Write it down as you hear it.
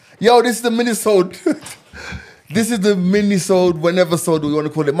Yo, this is the minisode. This is the minisode, Wheneversode, we want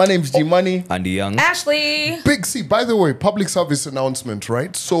to call it. My name's G Money. Andy Young. Ashley. Big C, by the way, public service announcement,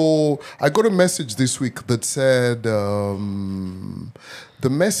 right? So I got a message this week that said, the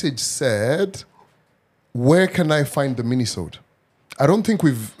message said, where can I find the minisode? I don't think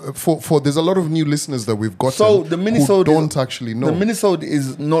we've, there's a lot of new listeners that we've got. So the minisode who don't actually know. The minisode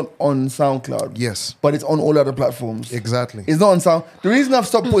is not on SoundCloud. Yes. But it's on all other platforms. Exactly. It's not on Sound. The reason I've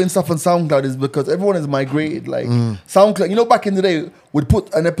stopped putting stuff on SoundCloud is because everyone has migrated. Like SoundCloud, you know, back in the day, we'd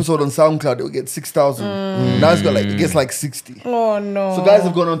put an episode on SoundCloud, it would get 6,000. Now it gets like 60. Oh no. So guys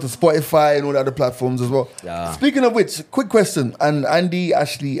have gone on to Spotify and all the other platforms as well. Yeah. Speaking of which, quick question, and Andy,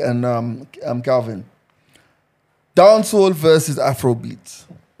 Ashley, and Calvin. Dancehall versus Afrobeats.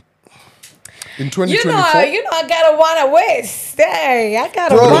 In 2024. You know, I gotta wanna waste. Hey, I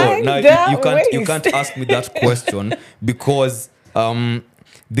gotta wind Now down you can't ask me that question because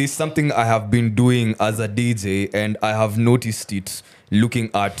there's something I have been doing as a DJ and I have noticed it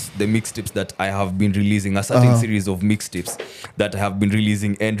looking at the mixtapes that I have been releasing, a certain series of mixtapes that I have been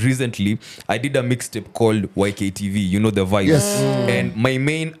releasing. And recently, I did a mixtape called YKTV, you know the vibes. Yes. And my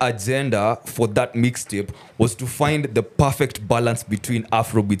main agenda for that mixtape was to find the perfect balance between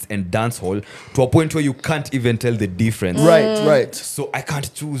Afrobeats and dancehall to a point where you can't even tell the difference. Right. So I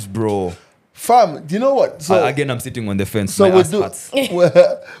can't choose, bro. Fam, do you know what? So Again, I'm sitting on the fence. So My ass hurts.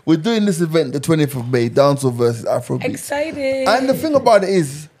 we're doing this event the 20th of May, Dancehall versus Afrobeat. Excited. And the thing about it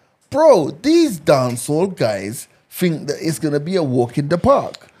is, bro, these dancehall guys think that it's gonna be a walk in the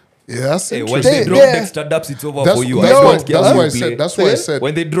park. Yeah, that's Hey, when interesting. they drop They- Dexter Dubs, it's over That's, for you. that's I why, don't care that's who why I you play. said. That's why I Say? said.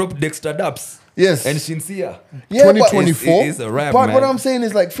 When they drop Dexter Dubs Yes. and Shinsia, Yeah, but- 2024. it is a rap, But man. what I'm saying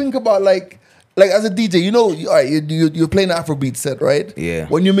is, like, think about like as a DJ, you know, you're playing an Afrobeat set, right? Yeah.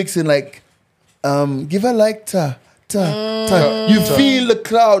 When you're mixing like, give her like ta. You feel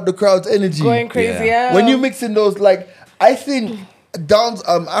the crowd's energy. Going crazy, yeah. When you're mixing those, like, I think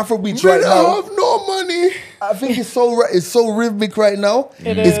Afrobeats right I now. have no money. I think it's so rhythmic right now.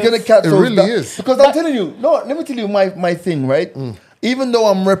 It's is. gonna catch It those really is. because I'm telling you. No, let me tell you my thing, right? Even though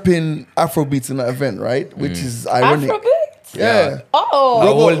I'm repping Afrobeats in that event, right, which is ironic. Afrobeats? Yeah. Oh.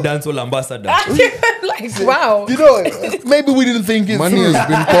 the whole dancehall ambassador. Like, wow. You know, maybe we didn't think it Money through. has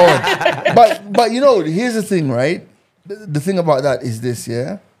been poured. But you know, here's the thing, right? The thing about that is this,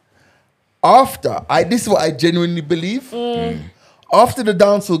 yeah. This is what I genuinely believe. After the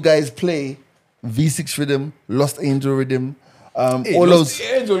dancehall guys play V6 rhythm, Lost Angel rhythm, all those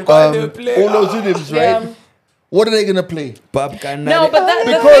rhythms, right? Yeah. What are they gonna play? No, but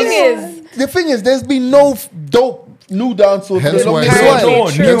The thing is, there's been no dope new dancehall. Hence why I That's said,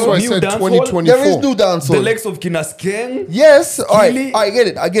 why. True. that's why I New said dancehall? 2024. There is new dancehall. the legs of Kinaskeng. Yes, all right, Skilly.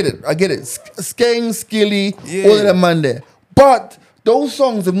 I get it. Skeng, Skilly, Yeah. all of them man there. But those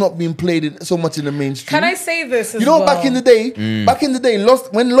songs have not been played so much in the mainstream. Can I say this as You know, well? back in the day,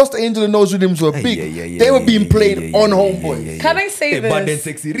 when Lost Angel and those rhythms were big, they were being played on Homeboy. Can I say Hey, bad and this?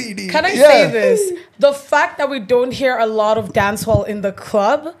 sexy reading. Can I Yeah. say this? The fact that we don't hear a lot of dancehall in the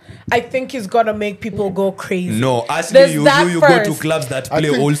club, I think is gonna make people go crazy. No, actually, There's you that go to first. clubs that I play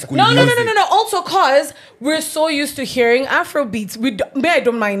think- old school No. music. Also, cause we're so used to hearing Afrobeats. I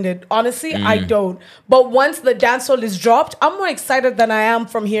don't mind it. Honestly, I don't. But once the dancehall is dropped, I'm more excited than I am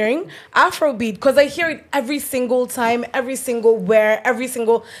from hearing Afrobeat because I hear it every single time, every single where,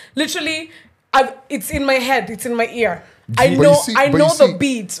 literally. It's in my head. It's in my ear. I But know. you see- I but know you the see-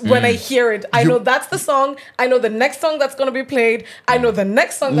 beat when I hear it. I know that's the song. I know the next song that's gonna be played. I know the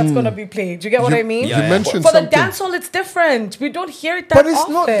next song that's gonna be played. You get what I mean? Yeah, You mentioned For the something. dancehall, it's different. We don't hear it that But it's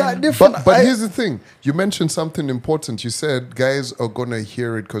often. not that different. But here's the thing. You mentioned something important. You said guys are going to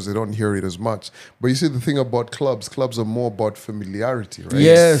hear it because they don't hear it as much. But you see, the thing about clubs are more about familiarity, right?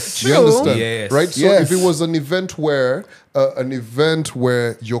 Yes. You True. understand? Yes. Right? So Yes. if it was an event where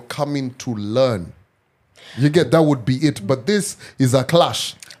you're coming to learn, you get that would be it. But this is a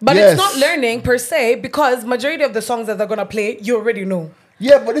clash. But Yes. it's not learning per se because majority of the songs that they're gonna play, you already know.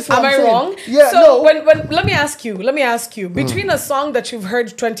 Yeah, but this is what Am I'm I saying. wrong? Yeah, So no. when let me ask you, between a song that you've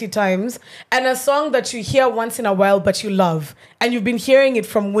heard 20 times and a song that you hear once in a while but you love and you've been hearing it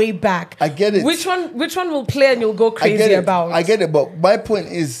from way back. I get it. Which one will play and you'll go crazy about? I get it, but my point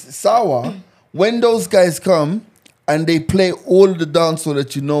is, Sawa, when those guys come and they play all the dancehall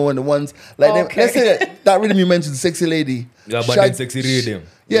that you know and the ones like them, Okay. let's say that rhythm you mentioned, Sexy Lady. Yeah, but Shag- then sexy rhythm.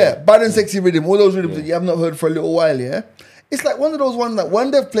 Yeah, bad and sexy rhythm, all those rhythms that you have not heard for a little while, yeah? It's like one of those ones that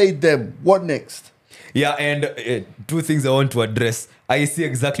when they've played them, what next? Yeah, and two things I want to address. I see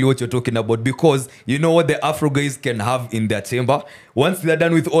exactly what you're talking about, because you know what the Afro guys can have in their chamber? Once they're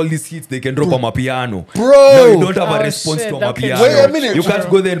done with all these hits, they can drop a piano. Bro! No, you don't have a Oh, response shit, to a that could- piano. Wait a minute. You can't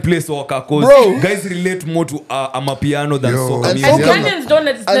go there and play soca, because Bro. guys relate more to a piano than Yo. soca And music. And soca- Kenyans don't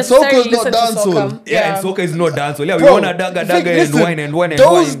and necessarily soca's not listen to dancehall. soca. Yeah, and soca is not dancehall. Yeah, we Bro, want a dagga Vic, and listen, wine and wine and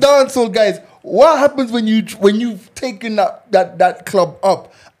those wine. dancehall guys, what happens when you've taken that club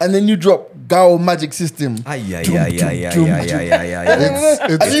up and then you drop Gao Magic System? And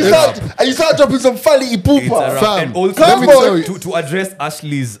you start dropping some Fali It's a Ipupa. rap. Fam, And also, come let me on. tell you, to address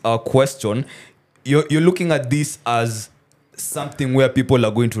Ashley's question, you're looking at this as something where people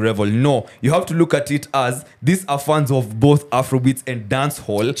are going to revel. No, you have to look at it as these are fans of both Afrobeats and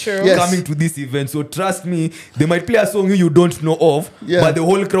dancehall True. Yes. coming to this event. So trust me, they might play a song you don't know of, Yeah. but the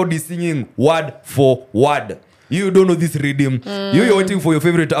whole crowd is singing word for word. You don't know this rhythm. You're waiting for your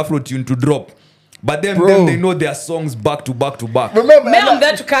favorite Afro tune to drop. But then they know their songs back to back to back. Remember, Man, I'm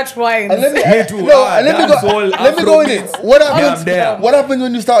there to catch wine. and let me, Me too. No, and let me dancehall, go. Let me go in it. Afrobeats. What Yeah, happens? I'm there. What happens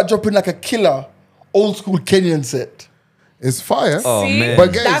when you start dropping like a killer old school Kenyan set? It's fire. Oh, See? man.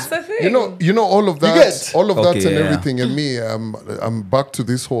 But guys, That's the thing. you know all of that, get? Okay, and yeah. everything, and me, I'm back to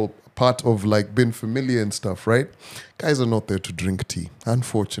this whole part of like being familiar and stuff, right? Guys are not there to drink tea,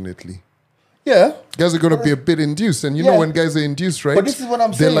 unfortunately. Yeah. Guys are gonna be a bit induced, and you Yeah. know when guys are induced, right? But this is what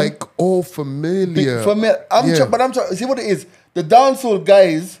I'm They're saying. like, oh, familiar. For me, Yeah. but I'm trying. See what it is. The dancehall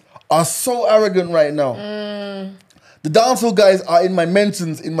guys are so arrogant right now. The dancehall guys are in my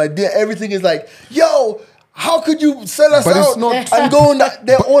mentions, in my dear. Everything is like, yo, how could you sell us But it's out not- and go on that?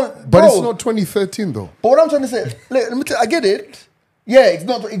 They're all. But bro, it's not 2013 though. But what I'm trying to say, let me tell I get it. Yeah, it's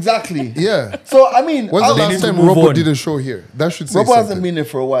not exactly. Yeah. So I mean, When's the They last need to time move Robo on. did a show here? That should say Robo hasn't something. been here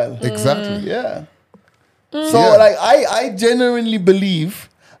for a while. Exactly. Yeah. So Yeah. like I genuinely believe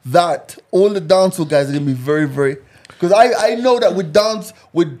that all the dancehall guys are gonna be very, very because I know that with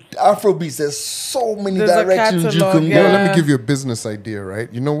Afrobeats, there's so many There's a directions you catalog, can yeah. go. Yo, let me give you a business idea, right?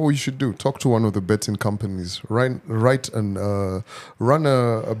 You know what you should do? Talk to one of the betting companies, write and run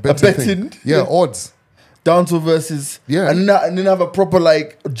a betting betting? thing. Yeah, odds. Dancehall versus Yeah. and then have a proper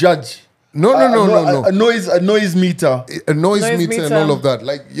like judge. No. A noise meter. A noise Noise meter and meter. all of that.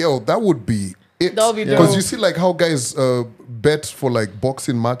 Like, yo, that would be it. That would be Because dope. you see, like how guys bet for like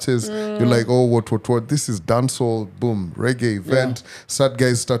boxing matches. You're like, oh, what? This is dancehall, boom, reggae event. Sad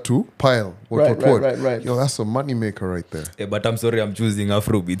guys start to pile. What? Right. Yo, that's a money maker right there. Yeah, but I'm sorry, I'm choosing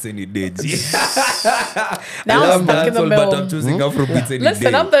Afrobeats any day. G. Now I love I'm stuck in the dancehall, middle. but I'm choosing Afrobeats any day.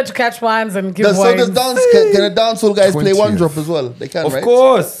 Listen, I'm there to catch wines and give So wines. does can the dancehall guys play one 20th. drop as well? They can, Of right?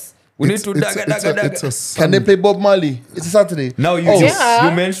 course. We need It's- to it's- dagga, it's a- dagga, it's a dagga. Can they sun- play Bob Marley? It's a Saturday. Now you, Oh. Yeah.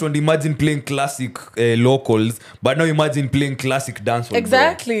 you mentioned imagine playing classic locals, but now imagine playing classic dancehall. bro.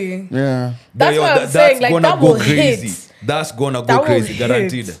 Exactly. Yeah. That's Yo, what I'm that's saying. Like, gonna that go will crazy. hit. That's gonna go That will crazy, hit.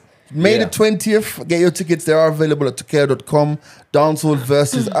 guaranteed. May Yeah. the 20th, get your tickets. They are available at Takeo.com. Dancehall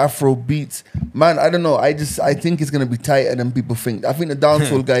versus Afro Beats. Man, I don't know. I think it's gonna be tighter than people think. I think the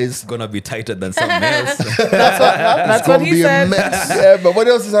dancehall guys. It's gonna be tighter than something else. That's what gonna he be a said. mess. Yeah, but what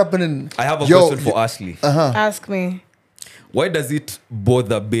else is happening? I have a Yo, question for Ashley. Ask me. Why does it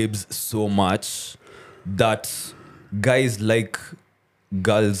bother babes so much that guys like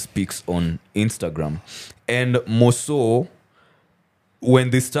girls' pics on Instagram? And more so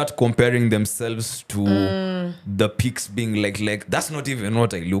when they start comparing themselves to the pics being like, that's not even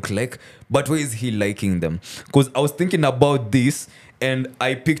what I look like, but why is he liking them? Because I was thinking about this and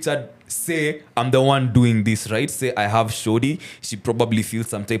I pictured, say I'm the one doing this, right? Say I have Shodi, she probably feels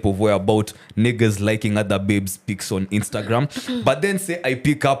some type of way about niggas liking other babes' pics on Instagram. But then say I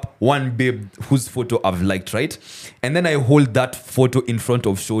pick up one babe whose photo I've liked, right? And then I hold that photo in front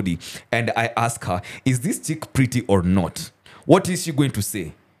of Shodi and I ask her, is this chick pretty or not? What is she going to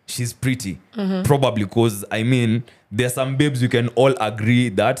say? She's pretty. Probably, because I mean, there's some babes you can all agree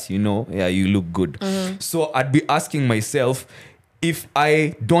that, yeah, you look good. So I'd be asking myself, if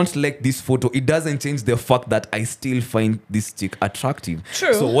I don't like this photo, it doesn't change the fact that I still find this chick attractive.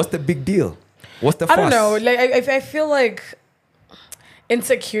 True. So what's the big deal? What's the fuss? I don't know. Like, I feel like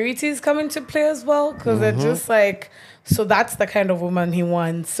insecurities come into play as well because they're just like, so that's the kind of woman he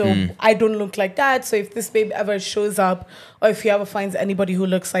wants. So I don't look like that. So if this babe ever shows up or if he ever finds anybody who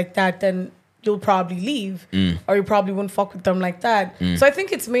looks like that, then you'll probably leave or you probably won't fuck with them like that. So I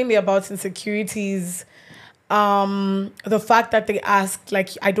think it's mainly about insecurities. The fact that they ask, like,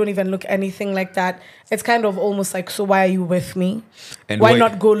 I don't even look anything like that. It's kind of almost like, so why are you with me? And why why-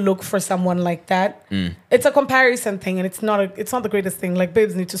 not go look for someone like that? It's a comparison thing, and it's not the greatest thing. Like,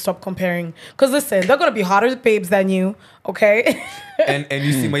 babes need to stop comparing. Because listen, they're gonna be hotter babes than you, okay? and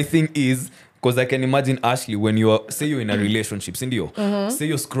you see, my thing is, Because I can imagine Ashley when you're in a relationship, Cindy, say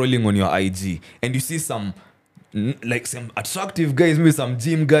you're scrolling on your IG and you see some attractive guys, maybe some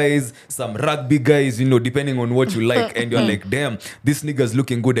gym guys, some rugby guys, depending on what you like, and you're like, damn, this nigga's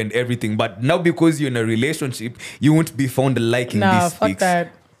looking good and everything. But now because you're in a relationship, you won't be found liking these fuck pics.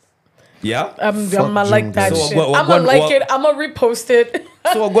 that. Yeah? I'm gonna like that So shit. we're I'm gonna going- like it. I'm gonna repost it.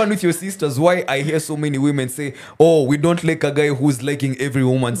 So I'll go on with your sisters. Why I hear so many women say, oh, we don't like a guy who's liking every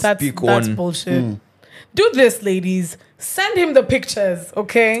woman That's speak that's on. bullshit. Do this, ladies. Send him the pictures,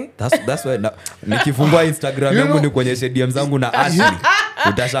 okay? That's why nikifungua Instagram You yangu know- nikuonyeshe DM zangu na Ashley.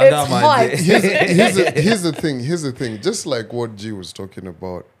 Utashangaa It's manje. Here's the thing. Just like what G was talking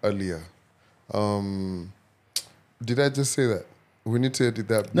about earlier. Did I just say that? We need to edit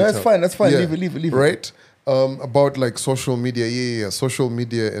that. No, bit that's out. fine. That's fine. Yeah, Leave it. Right? About like social media. Yeah. Social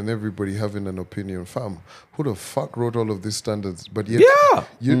media and everybody having an opinion. Fam, who the fuck wrote all of these standards? But yet, Yeah.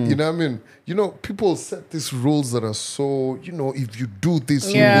 you know what I mean? People set these rules that are so, if you do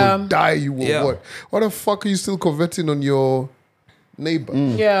this, Yeah. you will die. You will Yeah. what? What the fuck are you still coveting on your neighbor?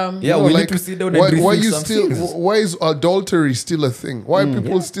 Yeah. Yeah, we need to sit down and why rethink you some still things. why is adultery still a thing? Why are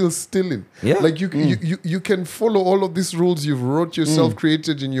people still stealing? Yeah. Like you can follow all of these rules you've wrote yourself,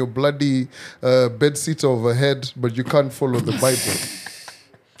 created in your bloody bedsitter overhead, but you can't follow the Bible.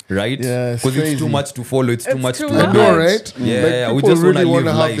 Right? Yeah, it's Because it's too crazy. much to follow. It's too It's much too to much. I know, right? Yeah, Like, we people just wanna really want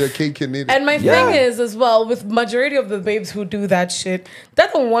to live have life. their cake and eat it. And my Yeah. thing is as well, with majority of the babes who do that shit, they're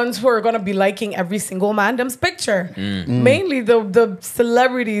the ones who are gonna be liking every single mandom's picture. Mainly the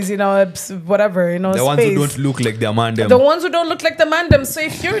celebrities, whatever, The space. ones who don't look like their man them. The ones who don't look like the mandem. So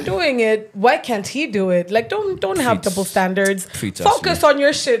if you're doing it, why can't he do it? Like, don't have Preach. double standards. Preach, Focus Ashley. on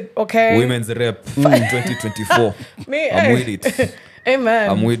your shit, okay? Women's rep 2024. Me, I'm with it. Amen.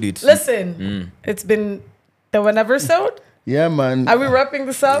 I'm with it. Listen, it's been the Wheneversode. Yeah, man. Are we wrapping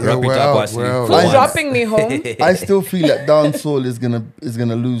this up? Wrap it we're up, out, Ashley. we're out. For Who's once. dropping me home? I still feel that dancehall is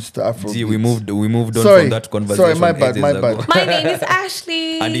gonna lose to Afrobeats. Gee, we moved on Sorry. from that conversation. Sorry, my bad, ages my ago. bad. My name is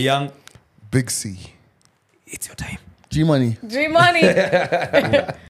Ashley. And the young, Big C. it's your time. G Money. G Money.